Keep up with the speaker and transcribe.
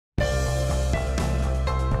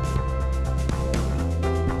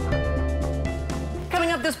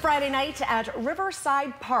This Friday night at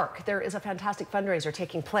Riverside Park, there is a fantastic fundraiser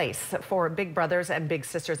taking place for Big Brothers and Big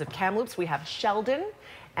Sisters of Kamloops. We have Sheldon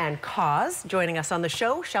and Cause joining us on the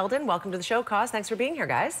show. Sheldon, welcome to the show. Cause, thanks for being here,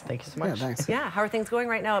 guys. Thank you so much. Yeah, thanks. Yeah, how are things going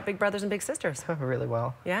right now at Big Brothers and Big Sisters? Really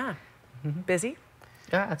well. Yeah. Busy?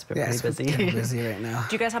 Yeah, it's been pretty busy. It's busy right now.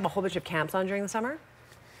 Do you guys have a whole bunch of camps on during the summer?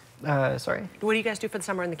 Sorry? What do you guys do for the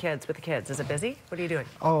summer and with the kids? Is it busy? What are you doing?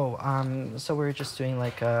 Oh, so we're just doing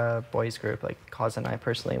like a boys group, like Cause and I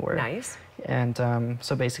personally were. Nice. And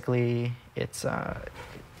so basically it's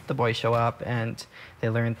the boys show up and they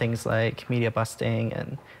learn things like media busting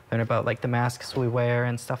and learn about like the masks we wear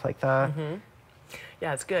and stuff like that.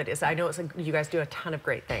 Yeah, it's good. I know you guys do a ton of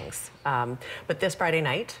great things. But this Friday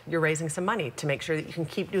night, you're raising some money to make sure that you can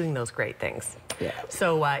keep doing those great things. Yeah.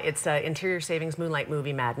 So it's Interior Savings Moonlight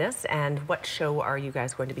Movie Madness. And what show are you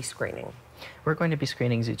guys going to be screening? We're going to be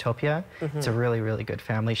screening Zootopia. It's a really, really good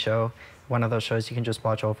family show. One of those shows you can just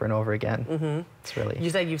watch over and over again. It's really... You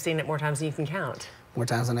said you've seen it more times than you can count. More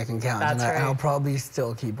times than I can count. That's right. I'll probably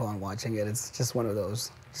still keep on watching it. It's just one of those.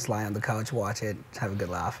 Just lie on the couch, watch it, have a good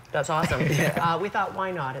laugh. That's awesome. We thought,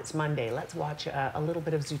 why not? It's Monday. Let's watch a little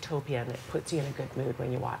bit of Zootopia, and it puts you in a good mood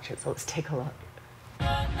when you watch it. So let's take a look.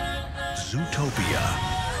 Zootopia,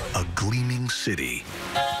 a gleaming city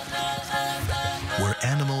where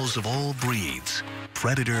animals of all breeds,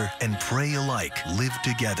 predator and prey alike, live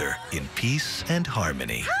together in peace and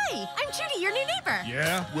harmony. Hi, I'm Judy, your new neighbor.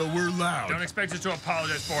 Yeah? Well, we're loud. Don't expect us to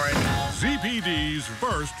apologize for it. ZPD's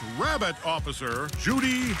first rabbit officer,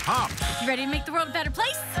 Judy Hopps. You ready to make the world a better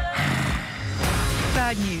place?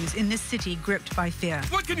 Bad news in this city gripped by fear.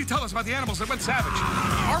 What can you tell us about the animals that went savage?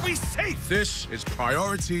 Are we safe? This is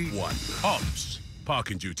priority one. Hopps,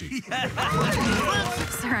 parking duty.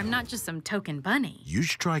 Sir, I'm not just some token bunny. You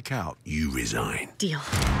strike out, you resign. Deal.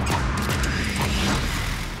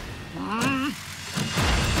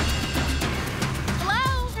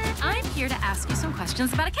 Hello? I'm here to ask you some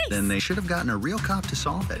questions about a case. Then they should have gotten a real cop to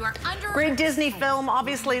solve it. You are under Great Disney film.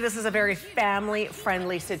 Obviously, this is a very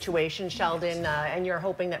family-friendly situation, Sheldon, and you're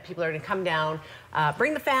hoping that people are going to come down,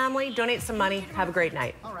 bring the family, donate some money, have a great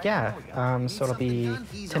night. Yeah, so it'll be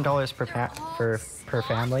 $10 per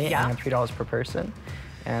family and $3 per person.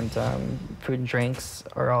 And food and drinks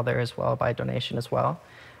are all there as well by donation as well.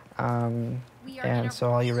 And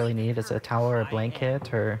so all you really need is a towel or a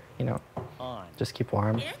blanket or, you know, just keep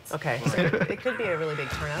warm. Okay, so it could be a really big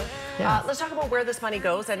turnout. Yeah. Let's talk about where this money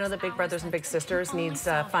goes. I know that Big Brothers and Big Sisters needs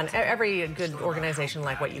fund. Every good organization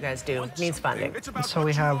like what you guys do needs funding. So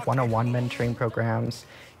we have one-on-one mentoring programs,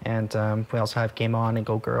 and we also have Game On and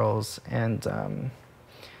Go Girls. And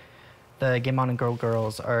the Game On and Go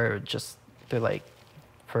Girls are just, they're like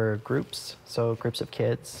for groups, so groups of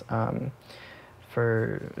kids.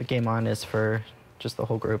 For Game On is for just the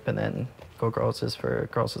whole group, and then Go Girls is for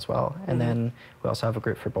girls as well. And then we also have a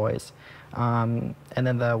group for boys. And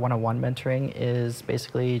then the one-on-one mentoring is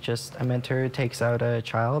basically just a mentor takes out a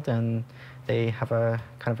child and they have a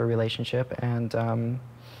kind of a relationship, and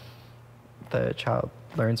the child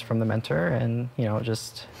learns from the mentor, and you know,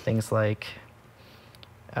 just things like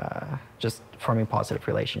just forming positive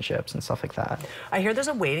relationships and stuff like that. I hear there's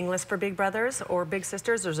a waiting list for Big Brothers or Big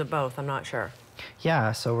Sisters, or is it both? I'm not sure.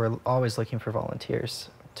 Yeah, so we're always looking for volunteers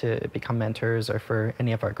to become mentors or for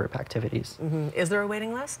any of our group activities. Is there a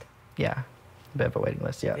waiting list? Yeah, a bit of a waiting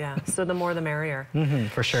list, yeah. Yeah, so the more the merrier.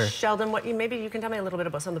 For sure. Sheldon, maybe you can tell me a little bit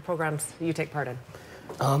about some of the programs you take part in.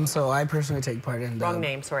 So I personally take part in the... Wrong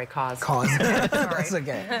name, sorry, Cause. Cause. That's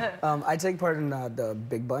okay. I take part in the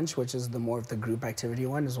Big Bunch, which is the more of the group activity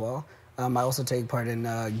one as well. I also take part in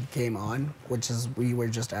Game On, which is, we were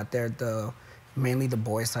just at there, mainly the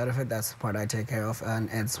boys side of it. That's the part I take care of, and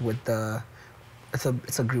it's with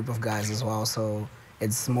it's a group of guys as well. So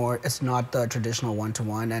it's not the traditional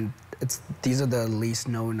one-to-one, and these are the least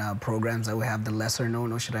known programs that we have, the lesser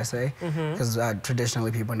known, or should I say? Because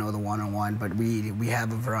traditionally people know the one-on-one, but we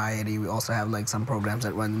have a variety. We also have like some programs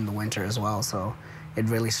that run in the winter as well, so it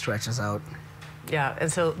really stretches out. Yeah,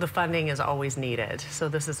 and so the funding is always needed. So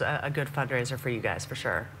this is a good fundraiser for you guys, for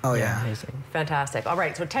sure. Oh, yeah. Amazing. Fantastic. All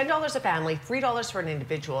right, so $10 a family, $3 for an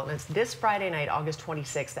individual, and it's this Friday night, August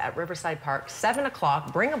 26th at Riverside Park, 7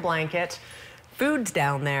 o'clock. Bring a blanket. Food's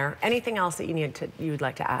down there. Anything else that you'd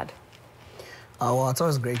like to add? Well, it's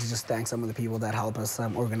always great to just thank some of the people that help us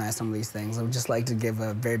organize some of these things. I would just like to give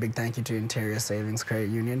a very big thank you to Interior Savings Credit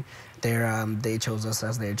Union. They chose us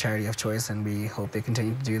as their charity of choice, and we hope they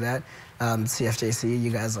continue to do that. CFJC, you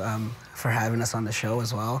guys, for having us on the show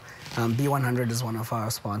as well. B100 is one of our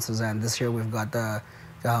sponsors, and this year we've got the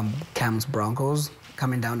Kamloops Broncos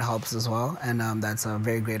coming down to help us as well, and that's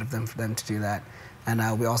very great of them for them to do that.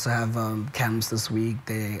 And we also have Kamloops this week.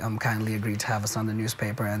 They kindly agreed to have us on the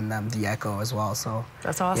newspaper and the Echo as well. So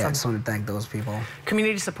that's awesome. Yeah, I just want to thank those people.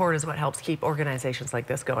 Community support is what helps keep organizations like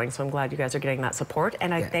this going. So I'm glad you guys are getting that support.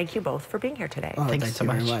 And I thank you both for being here today. Oh, thank you so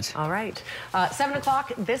much. All right. 7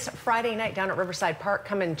 o'clock this Friday night down at Riverside Park.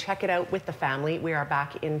 Come and check it out with the family. We are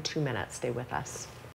back in 2 minutes. Stay with us.